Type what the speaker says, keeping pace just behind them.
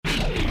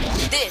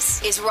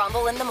This is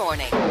Rumble in the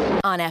Morning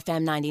on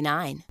FM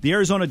 99. The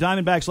Arizona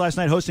Diamondbacks last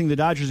night hosting the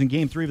Dodgers in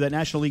Game 3 of that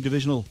National League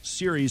Divisional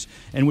Series.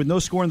 And with no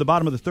score in the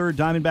bottom of the third,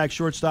 Diamondback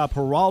shortstop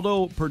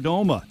Geraldo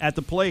Perdomo at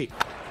the plate.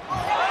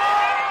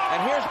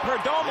 And here's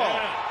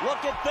Perdomo.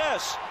 Look at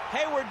this.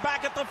 Hayward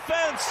back at the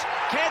fence.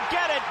 Can't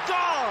get it.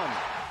 Gone.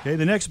 Okay,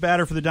 the next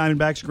batter for the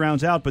Diamondbacks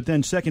grounds out, but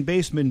then second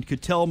baseman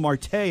Ketel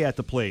Marte at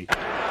the plate.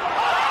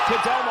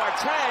 Ketel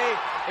Marte,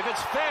 if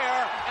it's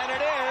fair, and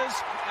it is,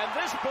 and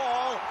this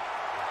ball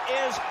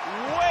is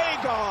way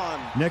gone.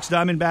 Next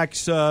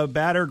Diamondbacks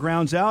batter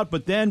grounds out,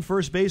 but then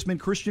first baseman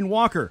Christian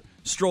Walker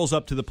strolls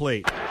up to the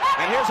plate.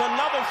 And here's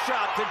another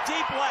shot to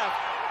deep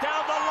left,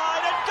 down the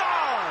line and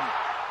gone.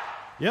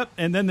 Yep,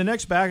 and then the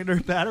next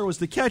batter was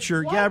the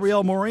catcher,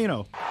 Gabriel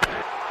Moreno.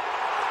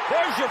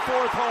 There's your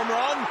fourth home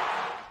run.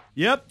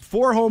 Yep,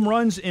 4 home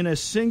runs in a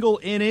single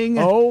inning.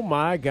 Oh,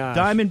 my gosh.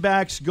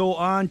 Diamondbacks go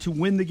on to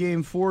win the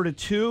game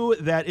 4-2.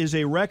 That is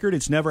a record.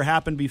 It's never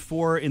happened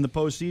before in the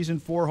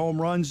postseason. 4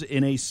 home runs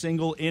in a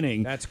single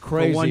inning. That's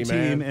crazy, for one man.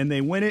 team, and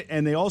they win it,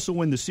 and they also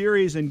win the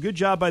series. And good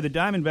job by the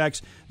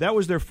Diamondbacks. That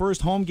was their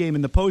first home game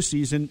in the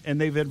postseason, and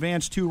they've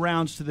advanced 2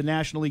 rounds to the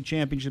National League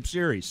Championship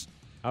Series.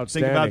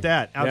 Outstanding. Think about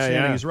that.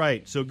 Outstanding Yeah. is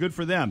right. So good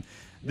for them.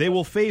 They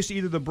will face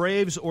either the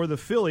Braves or the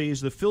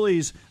Phillies. The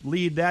Phillies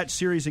lead that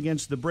series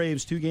against the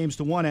Braves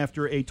 2-1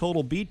 after a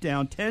total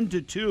beatdown,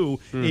 10-2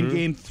 in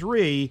Game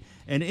 3.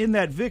 And in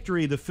that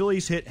victory, the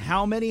Phillies hit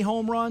how many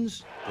home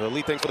runs? The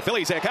lead things for the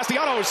Phillies. And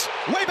Castellanos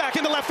way back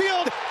into left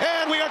field,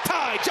 and we are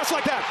tied just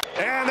like that.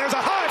 And there's a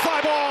high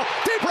fly ball,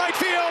 deep right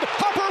field.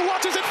 Harper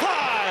watches it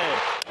fly.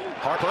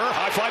 Harper,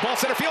 high fly ball,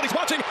 center field. He's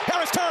watching.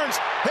 Harris turns.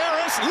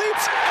 Harris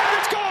leaps, and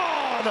it's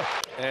gone.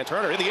 And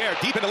Turner in the air,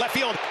 deep into left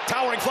field.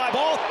 Towering fly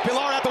ball.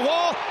 Pilar at the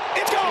wall.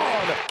 It's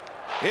gone.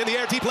 In the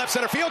air, deep left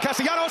center field.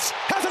 Castellanos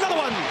has another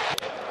one.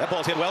 That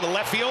ball's hit well to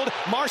left field.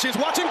 Marsh is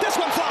watching this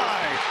one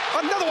fly.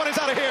 Another one is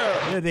out of here.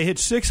 Yeah, they hit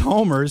 6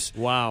 homers.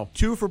 Wow.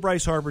 2 for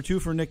Bryce Harper, 2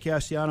 for Nick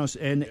Castellanos.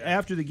 And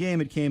after the game,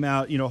 it came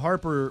out,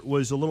 Harper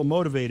was a little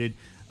motivated.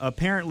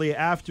 Apparently,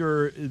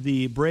 after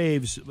the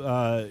Braves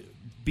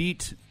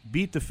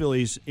beat the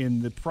Phillies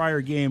in the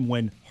prior game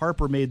when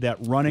Harper made that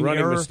running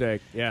error.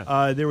 mistake,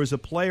 yeah. There was a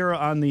player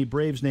on the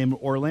Braves named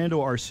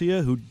Orlando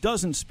Arcia who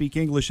doesn't speak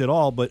English at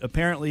all, but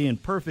apparently in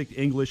perfect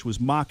English was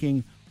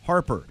mocking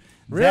Harper.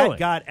 Really? That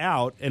got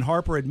out, and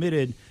Harper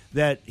admitted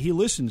that he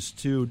listens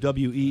to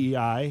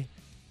WEEI,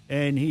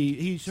 and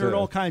he's heard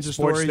all kinds of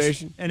sports stories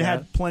station? and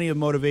had plenty of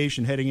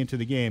motivation heading into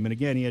the game. And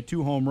again, he had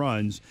 2 home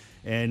runs,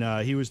 and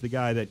he was the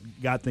guy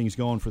that got things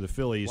going for the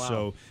Phillies.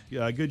 Wow.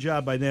 So good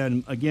job by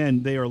them.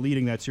 Again, they are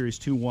leading that series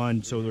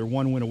 2-1, so they're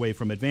 1 win away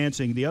from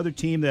advancing. The other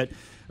team that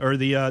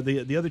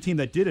the other team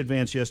that did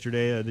advance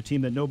yesterday, the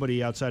team that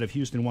nobody outside of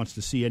Houston wants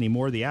to see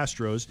anymore, the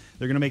Astros,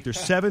 they're going to make their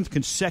 7th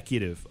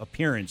consecutive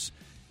appearance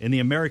in the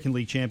American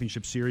League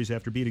Championship Series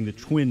after beating the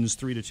Twins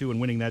 3-2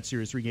 and winning that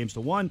series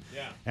 3-1.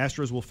 Yeah.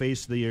 Astros will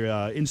face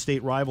the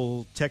in-state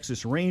rival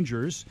Texas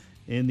Rangers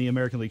in the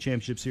American League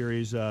Championship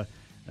Series.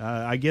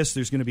 I guess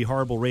there's going to be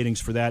horrible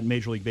ratings for that.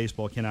 Major League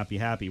Baseball cannot be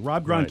happy.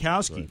 Rob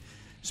Gronkowski,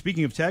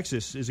 speaking of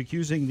Texas, is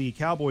accusing the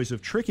Cowboys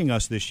of tricking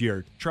us this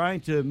year, trying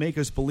to make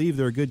us believe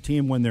they're a good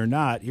team when they're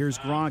not. Here's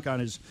Gronk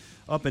on his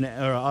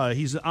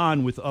he's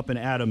on with Up and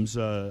Adams.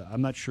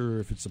 I'm not sure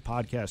if it's a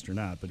podcast or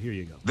not, but here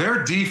you go.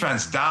 Their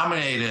defense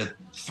dominated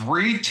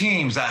 3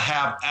 teams that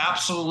have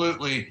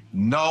absolutely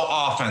no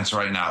offense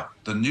right now.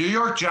 The New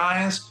York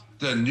Giants,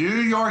 the New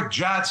York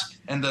Jets,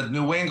 and the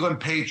New England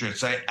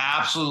Patriots. They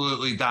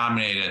absolutely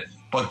dominated.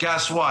 But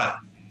guess what?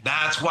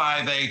 That's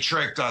why they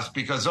tricked us,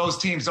 because those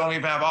teams don't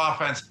even have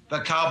offense. The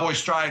Cowboys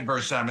stride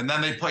versus them, and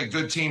then they play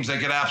good teams. They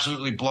get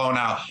absolutely blown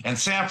out. And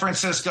San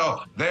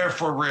Francisco, they're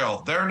for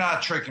real. They're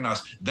not tricking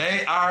us.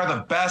 They are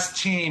the best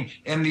team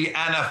in the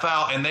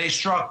NFL, and they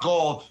struck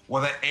gold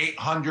with an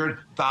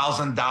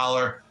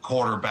 $800,000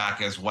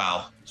 quarterback as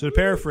well. So to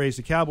paraphrase,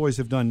 the Cowboys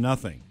have done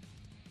nothing.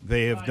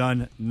 They have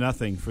done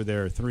nothing for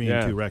their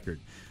 3-2 record.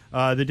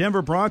 The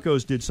Denver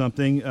Broncos did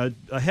something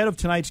ahead of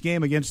tonight's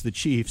game against the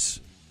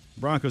Chiefs.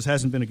 Broncos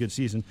hasn't been a good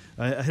season.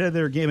 Ahead of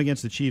their game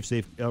against the Chiefs,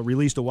 they've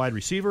released a wide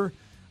receiver.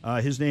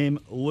 His name,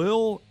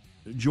 Lil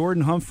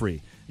Jordan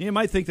Humphrey. You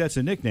might think that's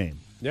a nickname.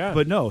 Yeah.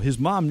 But no, his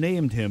mom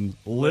named him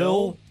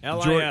Lil.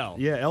 L-I-L.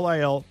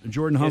 L-I-L,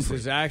 Jordan Humphrey.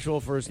 It's his actual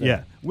first name.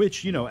 Yeah,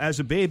 which, as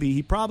a baby,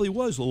 he probably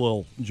was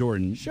Lil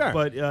Jordan. Sure.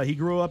 But he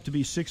grew up to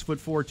be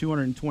 6'4",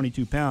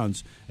 222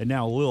 pounds, and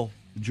now Lil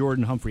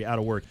Jordan Humphrey out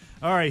of work.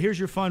 All right, here's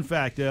your fun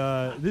fact.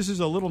 This is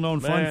a little-known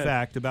fun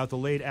fact about the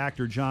late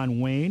actor John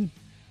Wayne.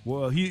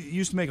 Well, he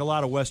used to make a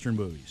lot of Western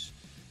movies.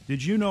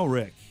 Did you know,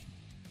 Rick,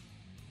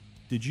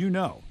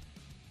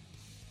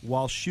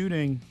 while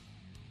shooting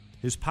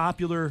his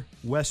popular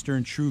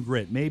Western True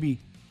Grit, maybe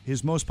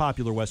his most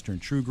popular Western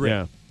True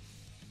Grit,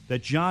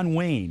 that John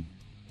Wayne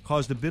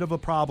caused a bit of a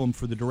problem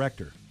for the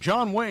director?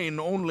 John Wayne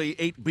only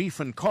ate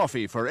beef and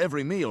coffee for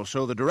every meal,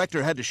 so the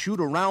director had to shoot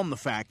around the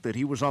fact that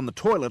he was on the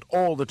toilet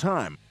all the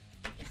time.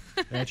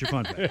 That's your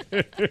fun fact.